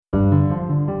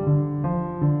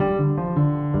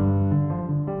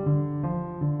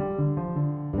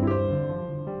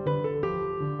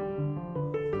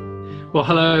Well,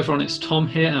 hello everyone, it's Tom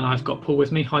here and I've got Paul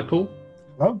with me. Hi Paul.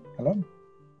 Hello, hello.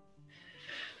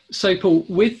 So Paul,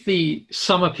 with the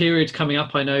summer period coming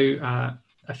up, I know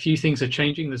a few things are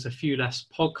changing. There's a few less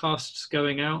podcasts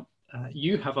going out.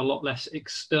 You have a lot less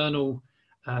external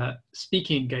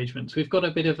speaking engagements. We've got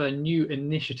a bit of a new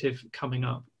initiative coming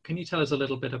up. Can you tell us a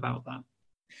little bit about that?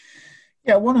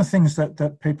 Yeah, one of the things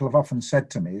that people have often said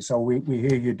to me is, oh, we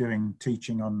hear you doing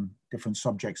teaching on different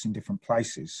subjects in different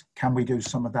places. Can we do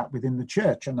some of that within the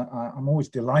church? And I'm always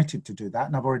delighted to do that.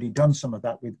 And I've already done some of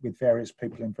that with various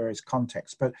people in various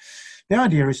contexts. But the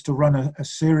idea is to run a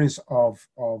series of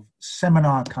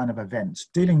seminar kind of events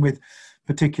dealing with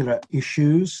particular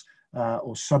issues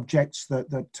or subjects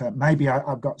that maybe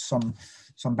I've got some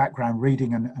background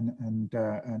reading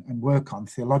and work on,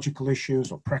 theological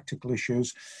issues or practical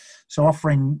issues. So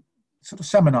offering sort of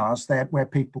seminars there where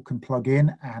people can plug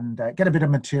in and get a bit of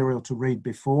material to read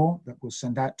before that we'll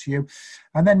send out to you.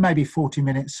 And then maybe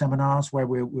 40-minute seminars where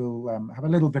we'll have a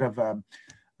little bit of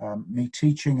me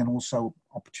teaching and also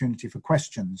opportunity for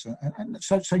questions. And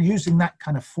so using that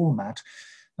kind of format,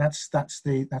 that's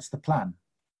the plan.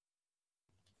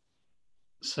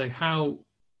 So how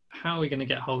are we going to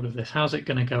get hold of this? How's it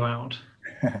going to go out?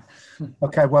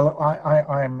 Okay, well,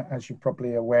 I am, as you're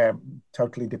probably aware,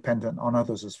 totally dependent on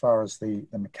others as far as the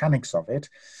mechanics of it.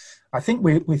 I think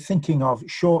we're thinking of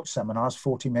short seminars,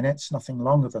 40 minutes, nothing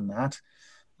longer than that.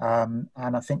 And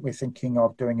I think we're thinking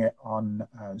of doing it on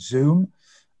Zoom.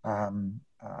 And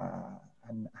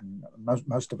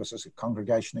most of us as a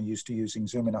congregation are used to using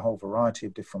Zoom in a whole variety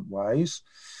of different ways.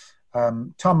 Tom,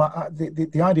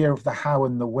 the idea of the how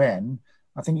and the when,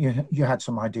 I think you had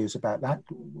some ideas about that,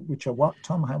 which are what,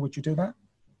 Tom? How would you do that?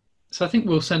 So I think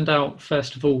we'll send out,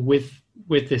 first of all, with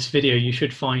this video, you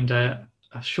should find a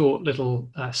short little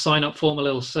sign-up form, a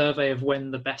little survey of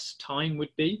when the best time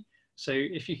would be. So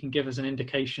if you can give us an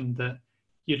indication that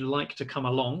you'd like to come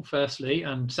along, firstly,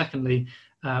 and secondly,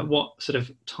 what sort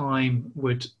of time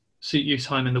would suit you,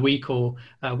 time in the week, or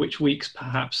which weeks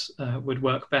perhaps would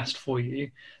work best for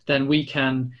you, then we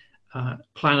can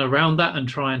plan around that and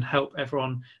try and help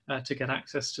everyone to get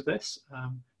access to this,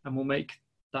 and we'll make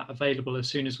that available as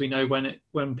soon as we know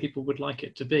when people would like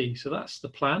it to be. So that's the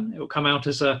plan. It will come out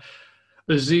as a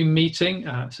Zoom meeting,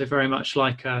 so very much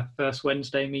like a first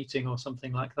Wednesday meeting or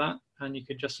something like that, and you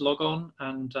could just log on,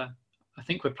 and I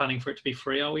think we're planning for it to be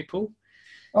free, are we, Paul?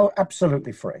 Oh,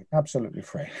 absolutely free, absolutely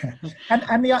free.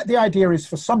 and the idea is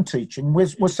for some teaching,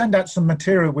 we'll send out some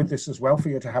material with this as well for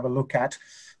you to have a look at.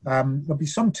 There'll be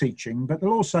some teaching, but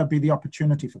there'll also be the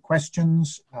opportunity for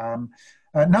questions.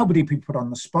 Nobody will be put on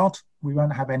the spot. We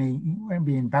won't have any, it won't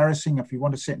be embarrassing. If you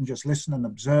want to sit and just listen and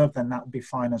observe, then that would be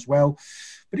fine as well.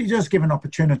 But it does give an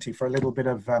opportunity for a little bit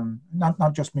of,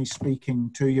 not just me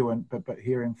speaking to you, but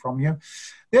hearing from you.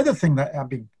 The other thing that would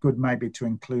be good maybe to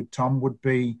include, Tom, would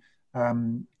be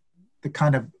the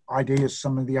kind of ideas,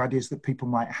 some of the ideas that people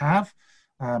might have.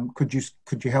 Could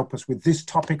you help us with this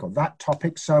topic or that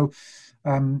topic? So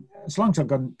as long as I've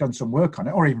done some work on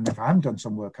it, or even if I haven't done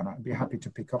some work on it, I'd be happy to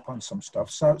pick up on some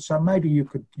stuff. So maybe you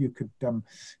could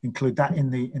include that in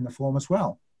the form as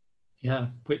well. Yeah.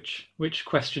 Which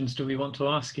questions do we want to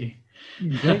ask you?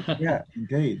 Indeed. Yeah.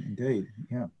 Indeed.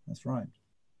 Yeah. That's right.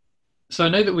 So I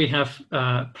know that we have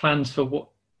plans for what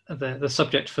the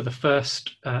subject for the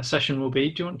first session will be.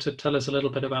 Do you want to tell us a little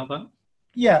bit about that?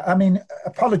 Yeah, I mean,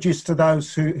 apologies to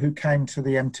those who came to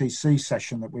the MTC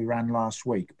session that we ran last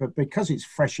week, but because it's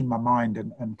fresh in my mind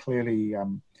and clearly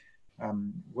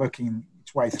working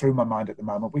its way through my mind at the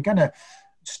moment, we're going to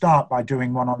start by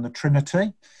doing one on the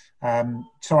Trinity.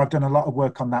 So I've done a lot of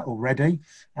work on that already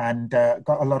and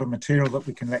got a lot of material that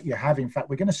we can let you have. In fact,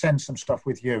 we're going to send some stuff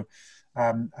with you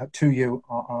to you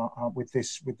with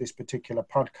this particular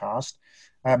podcast.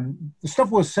 The stuff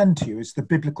we'll send to you is the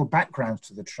biblical background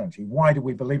to the Trinity. Why do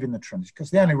we believe in the Trinity? Because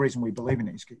the only reason we believe in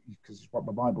it is because it's what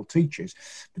the Bible teaches.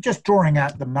 But just drawing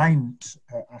out the main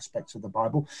aspects of the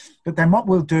Bible. But then what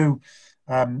we'll do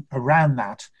around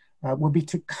that will be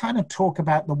to kind of talk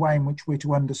about the way in which we're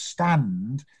to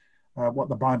understand what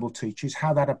the Bible teaches,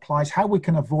 how that applies, how we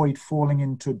can avoid falling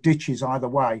into ditches either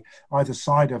way, either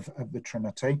side of the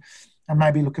Trinity, and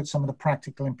maybe look at some of the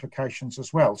practical implications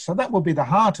as well. So that will be the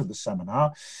heart of the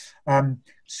seminar.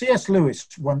 C.S. Lewis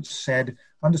once said,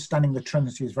 understanding the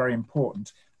Trinity is very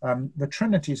important. The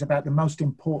Trinity is about the most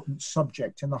important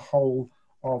subject in the whole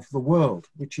of the world,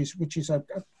 which is a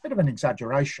bit of an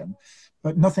exaggeration,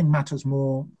 but nothing matters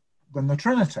more than the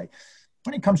Trinity.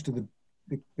 When it comes to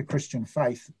the Christian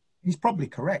faith, he's probably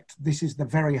correct. This is the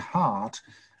very heart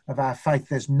of our faith.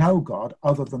 There's no God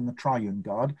other than the triune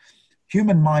God.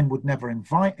 Human mind would never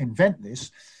invent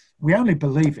this. we only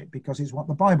believe it because it's what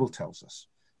the Bible tells us.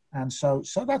 And so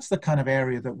that's the kind of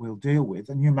area that we'll deal with.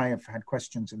 And you may have had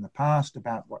questions in the past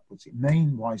about what does it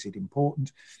mean? Why is it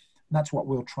important? And that's what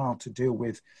we'll try to deal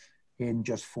with in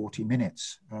just 40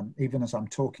 minutes. Even as I'm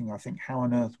talking, I think, how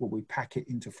on earth will we pack it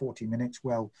into 40 minutes?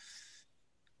 Well,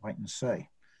 wait and see.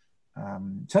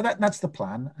 So that's the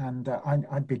plan. And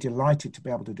I'd be delighted to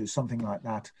be able to do something like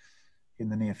that in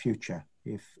the near future.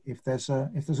 If there's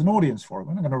an audience for it.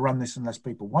 We're not going to run this unless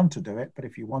people want to do it. But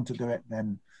if you want to do it,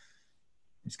 then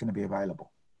it's going to be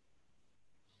available.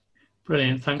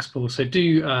 Brilliant. Thanks, Paul. So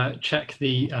do check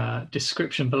the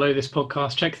description below this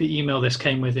podcast, check the email this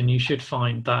came with, and you should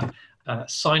find that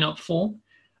sign-up form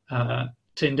to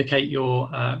indicate your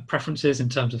preferences in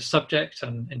terms of subject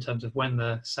and in terms of when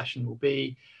the session will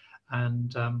be.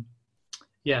 And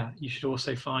you should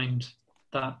also find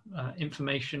that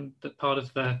information, that part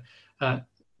of the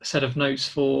set of notes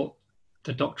for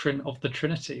the doctrine of the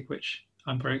Trinity, which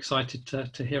I'm very excited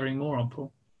to hearing more on,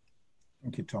 Paul.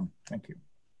 Thank you, Tom. Thank you.